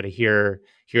 And so to hear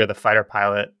the fighter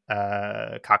pilot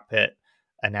cockpit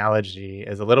analogy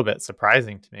is a little bit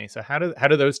surprising to me. So how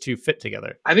do those two fit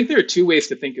together? I think there are two ways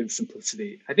to think of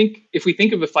simplicity. I think if we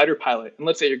think of a fighter pilot, and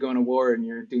let's say you're going to war and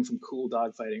you're doing some cool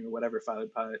dogfighting or whatever fighter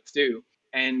pilots do,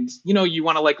 and you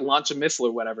want to like launch a missile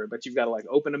or whatever, but you've got to like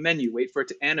open a menu, wait for it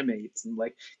to animate, and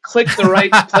like click the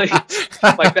right place,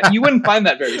 like that. You wouldn't find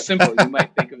that very simple. You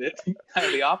might think of it kind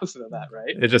of the opposite of that,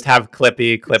 right? They just have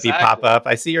clippy pop Exactly. up.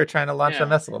 I see you're trying to launch a Yeah.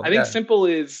 missile. I think Yeah. simple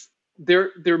is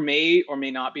there may or may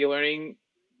not be a learning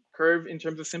curve in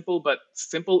terms of simple, but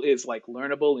simple is like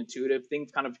learnable, intuitive.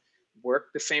 Things kind of work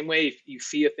the same way. If you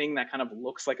see a thing that kind of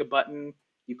looks like a button,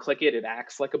 you click it, it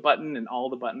acts like a button, and all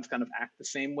the buttons kind of act the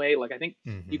same way. Like I think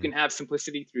you Hmm. can have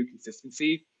simplicity through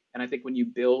consistency. And I think when you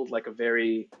build like a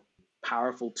very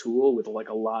powerful tool with like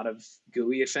a lot of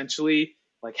GUI essentially,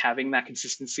 like having that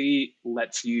consistency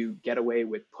lets you get away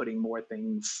with putting more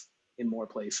things in more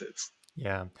places.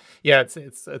 Yeah. Yeah,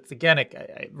 it's again,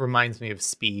 it reminds me of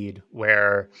speed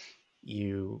where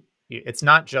it's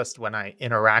not just when I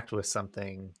interact with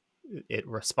something, it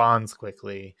responds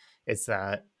quickly. It's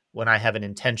that when I have an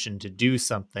intention to do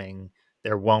something,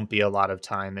 there won't be a lot of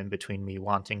time in between me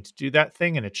wanting to do that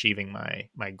thing and achieving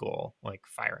my goal, like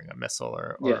firing a missile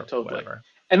Yeah, or totally. whatever.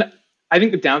 And I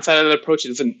think the downside of that approach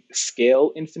is it doesn't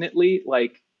scale infinitely.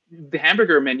 Like the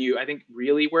hamburger menu, I think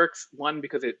really works. One,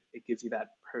 because it gives you that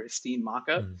pristine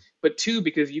mock-up, Mm, but two,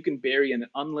 because you can bury in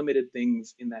unlimited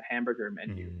things in that hamburger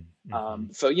menu. mm,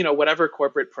 mhm. So whatever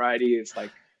corporate priority is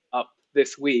like up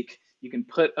this week, you can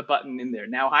put a button in there. Yeah.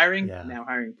 Now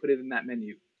hiring, put it in that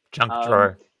menu. Junk Um,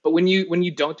 drawer. but when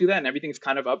you don't do that and everything's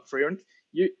kind of up for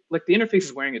you like the interface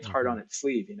is wearing its heart on Mhm. its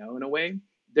sleeve, in a way.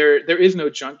 There is no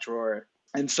junk drawer,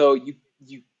 and so you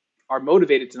are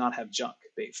motivated to not have junk,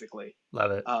 basically.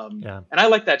 Love it. Yeah. And I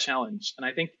like that challenge, and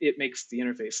I think it makes the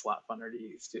interface a lot funner to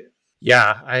use too.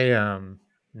 Yeah,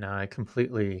 no, I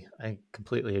completely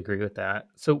agree with that.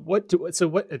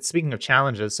 Speaking of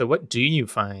challenges, so what do you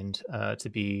find to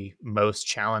be most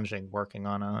challenging working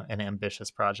on an ambitious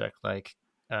project like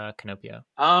Canopia?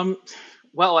 Um,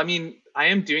 well, I mean, I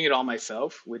am doing it all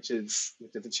myself, which is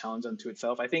a challenge unto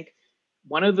itself. I think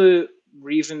one of the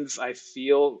reasons I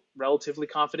feel relatively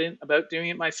confident about doing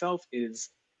it myself is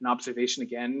an observation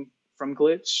again from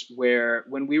Glitch, where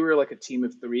when we were like a team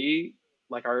of three,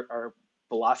 like our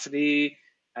velocity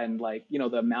and like the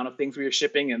amount of things we were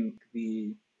shipping and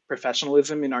the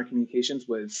professionalism in our communications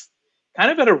was kind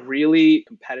of at a really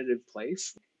competitive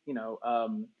place.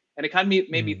 And it kind of made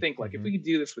me Mm, think like if hmm. we could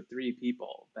do this with three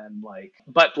people, then like,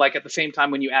 but like at the same time,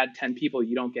 when you add 10 people,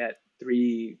 you don't get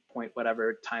 3 point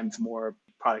whatever times more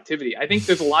productivity. I think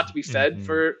there's a lot to be said Hmm.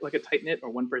 for like a tight knit or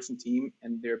one person team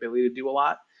and their ability to do a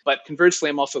lot. But conversely,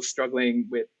 I'm also struggling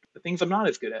with the things I'm not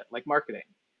as good at, like marketing,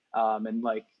 and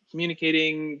like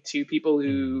communicating to people Mm,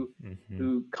 who hmm.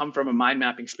 who come from a mind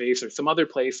mapping space or some other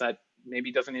place that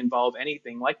maybe doesn't involve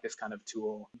anything like this kind of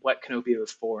tool, what Canopia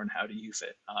is for and how to use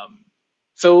it.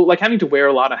 So like having to wear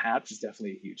a lot of hats is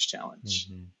definitely a huge challenge.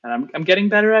 Hmm. And I'm getting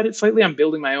better at it slightly. I'm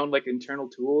building my own like internal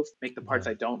tools, make the parts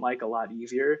Yeah. I don't like a lot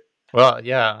easier. Well,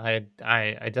 yeah,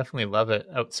 I definitely love it.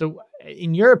 So,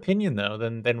 in your opinion, though,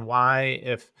 then why,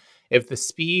 if the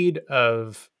speed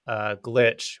of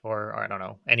glitch or I don't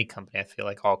know any company, I feel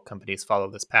like all companies follow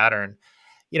this pattern.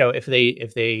 If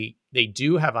they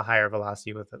do have a higher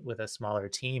velocity with a smaller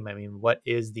team, I mean, what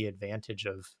is the advantage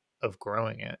of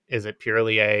growing it? Is it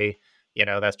purely a,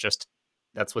 that's just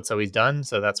that's what's always done,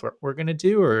 so that's what we're going to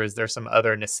do, or is there some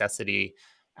other necessity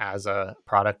as a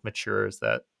product matures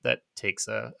that takes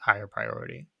a higher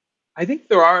priority? I think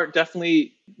there are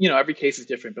definitely, every case is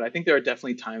different, but I think there are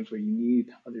definitely times where you need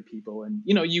other people, and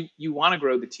you want to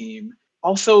grow the team.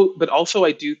 Also, but also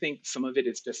I do think some of it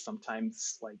is just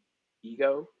sometimes like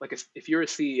ego. Like if you're a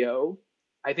CEO,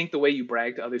 I think the way you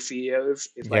brag to other CEOs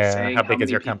is by Yeah, saying how how big is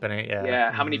many your people, company? Yeah.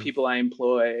 yeah, how many people I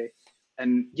employ.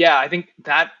 And yeah, I think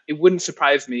that it wouldn't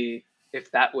surprise me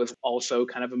if that was also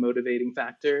kind of a motivating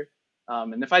factor.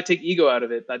 And if I take ego out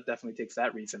of it, that definitely takes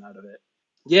that reason out of it.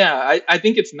 Yeah, I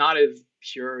think it's not as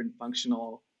pure and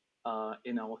functional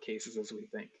in all cases as we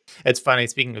think. It's funny,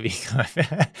 speaking of ego,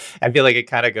 I feel like it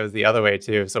kind of goes the other way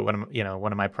too. So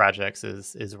one of my projects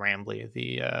is Rambly,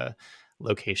 the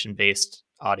location based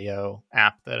audio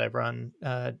app that I've run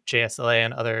JSLA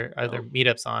and other So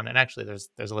meetups on. And actually, there's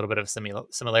a little bit of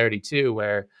similarity too,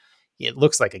 where it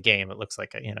looks like a game. It looks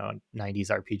like a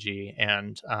 90s RPG,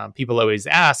 and people always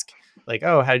ask like,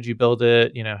 "Oh, how did you build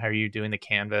it? How are you doing the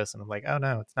canvas?" And I'm like, "Oh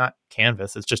no, it's not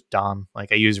canvas. It's just DOM.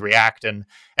 Like I use React, and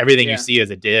everything you yeah, see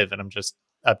is a div, and I'm just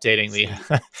updating the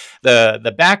sweet.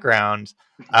 the background."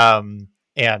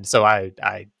 And so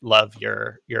I love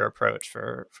your approach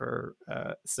for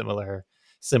similar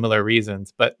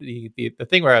reasons. But the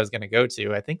thing where I was going to go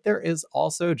to, I think there is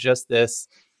also just this,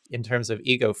 in terms of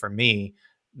ego for me,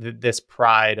 this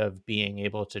pride of being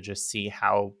able to just see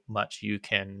how much you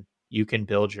can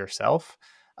build yourself,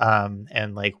 and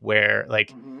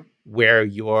Hmm. where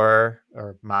your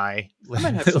or my I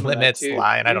might have some of that limits too.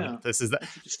 lie. And I don't know Yeah, if this is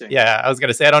that's interesting. yeah, I was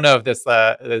gonna say I don't know if this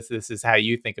is how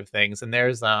you think of things. And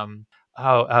there's this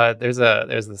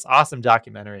awesome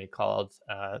documentary called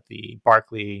the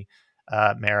Barkley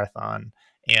Marathon,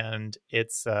 and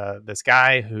it's this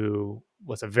guy who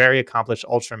was a very accomplished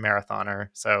ultra marathoner,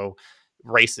 so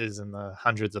races in the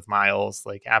hundreds of miles,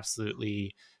 like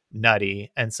absolutely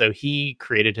nutty. And so he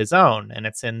created his own, and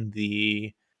it's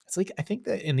like, I think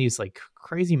that in these like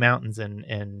crazy mountains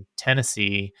in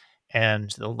Tennessee, and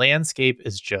the landscape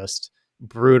is just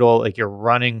brutal. Like you're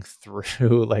running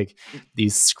through like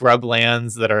these scrub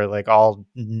lands that are like all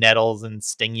nettles and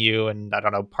sting you, and I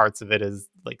don't know, parts of it is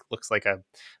like looks like a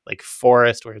like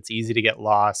forest where it's easy to get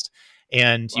lost.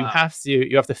 And you Wow. have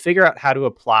to figure out how to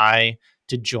apply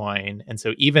to join. And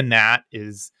so even that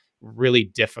is really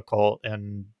difficult,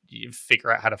 and you figure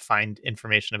out how to find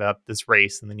information about this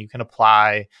race, and then you can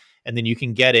apply, and then you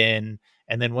can get in.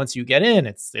 And then once you get in,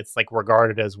 it's like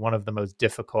regarded as one of the most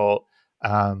difficult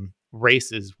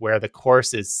races, where the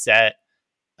course is set.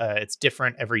 It's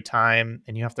different every time,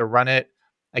 and you have to run it,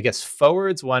 I guess,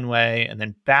 forwards one way and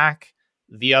then back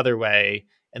the other way,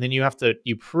 and then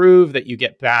you prove that you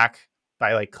get back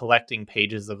by like collecting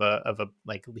pages of a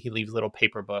like he leaves little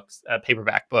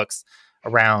paperback books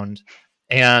around,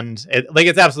 and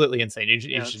it's absolutely insane. You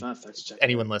Yeah, that's should not such check it out.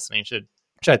 anyone listening should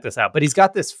check this out. But he's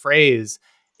got this phrase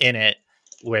in it,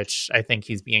 which I think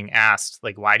he's being asked,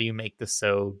 like, why do you make this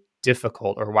so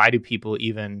difficult, or why do people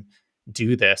even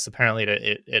do this? Apparently,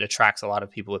 it attracts a lot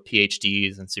of people with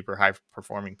PhDs and super high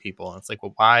performing people. And it's like,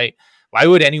 well, why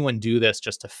would anyone do this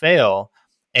just to fail?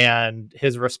 And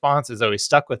his response has always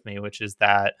stuck with me, which is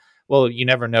that, well, you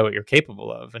never know what you're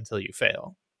capable of until you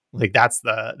fail. Like that's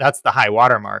the high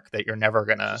watermark that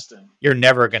Interesting. you're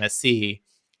never gonna see.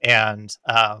 And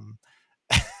I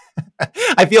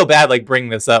feel bad like bringing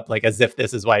this up like as if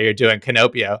this is why you're doing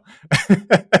Canopio.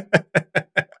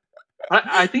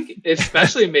 I think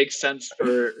especially makes sense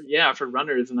for, yeah, for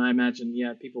runners, and I imagine,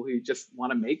 yeah, people who just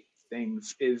want to make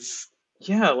things is,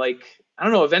 yeah, like, I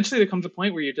don't know, eventually there comes a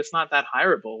point where you're just not that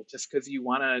hireable just because you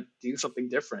want to do something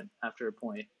different after a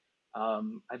point.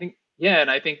 I think, yeah,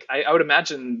 and I think I would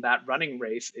imagine that running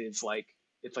race is like,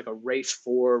 it's like a race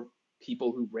for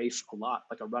people who race a lot,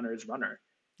 like a runner's runner.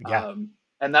 Yeah, Um,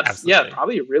 and that's, yeah, absolutely.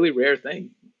 probably a really rare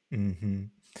thing. Hmm.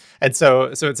 And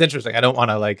so it's interesting. I don't want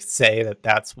to like say that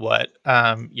that's what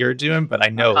you're doing, but I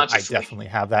Not know I consciously. definitely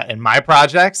have that in my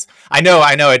projects. I know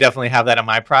I definitely have that in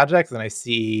my projects, and I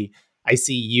see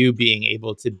you being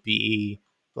able to be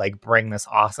like bring this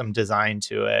awesome design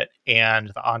to it, and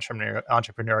the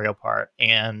entrepreneurial part,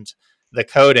 and the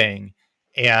coding,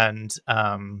 and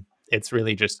it's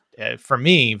really just for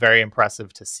me very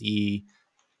impressive to see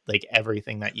like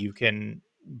everything that you can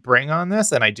bring on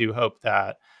this. And I do hope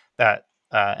that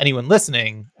anyone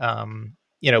listening,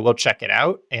 will check it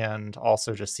out, and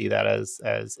also just see that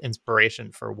as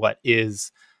inspiration for what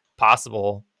is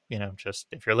possible. Just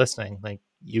if you're listening, like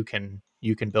you can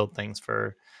build things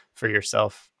for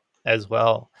yourself as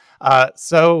well.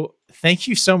 So thank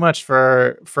you so much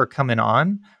for coming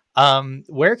on.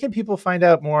 Where can people find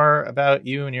out more about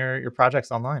you and your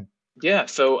projects online? Yeah,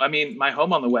 so I mean, my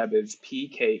home on the web is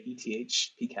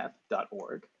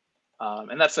pketh.org.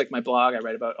 And that's like my blog. I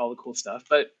write about all the cool stuff.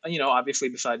 But, obviously,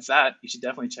 besides that, you should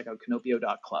definitely check out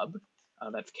Kinopio.club.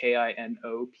 That's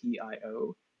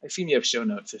Kinopio. I assume you have show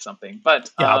notes or something. But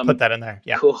Yeah, I'll put that in there.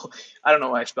 Yeah. cool. I don't know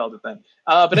why I spelled it then.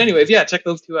 But, anyways, yeah, check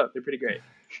those two out. They're pretty great.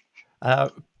 uh,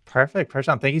 Perfect.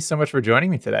 Prashant, thank you so much for joining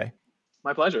me today.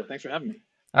 My pleasure. Thanks for having me.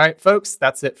 All right, folks,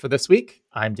 that's it for this week.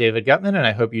 I'm David Gutman, and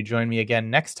I hope you join me again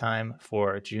next time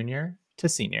for Junior to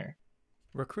Senior.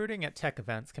 Recruiting at tech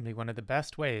events can be one of the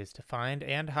best ways to find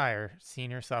and hire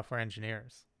senior software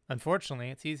engineers. Unfortunately,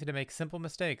 it's easy to make simple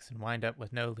mistakes and wind up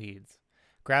with no leads.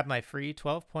 Grab my free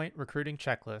 12-point recruiting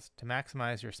checklist to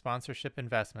maximize your sponsorship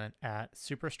investment at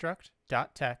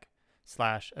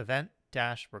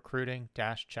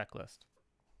superstruct.tech/event-recruiting-checklist.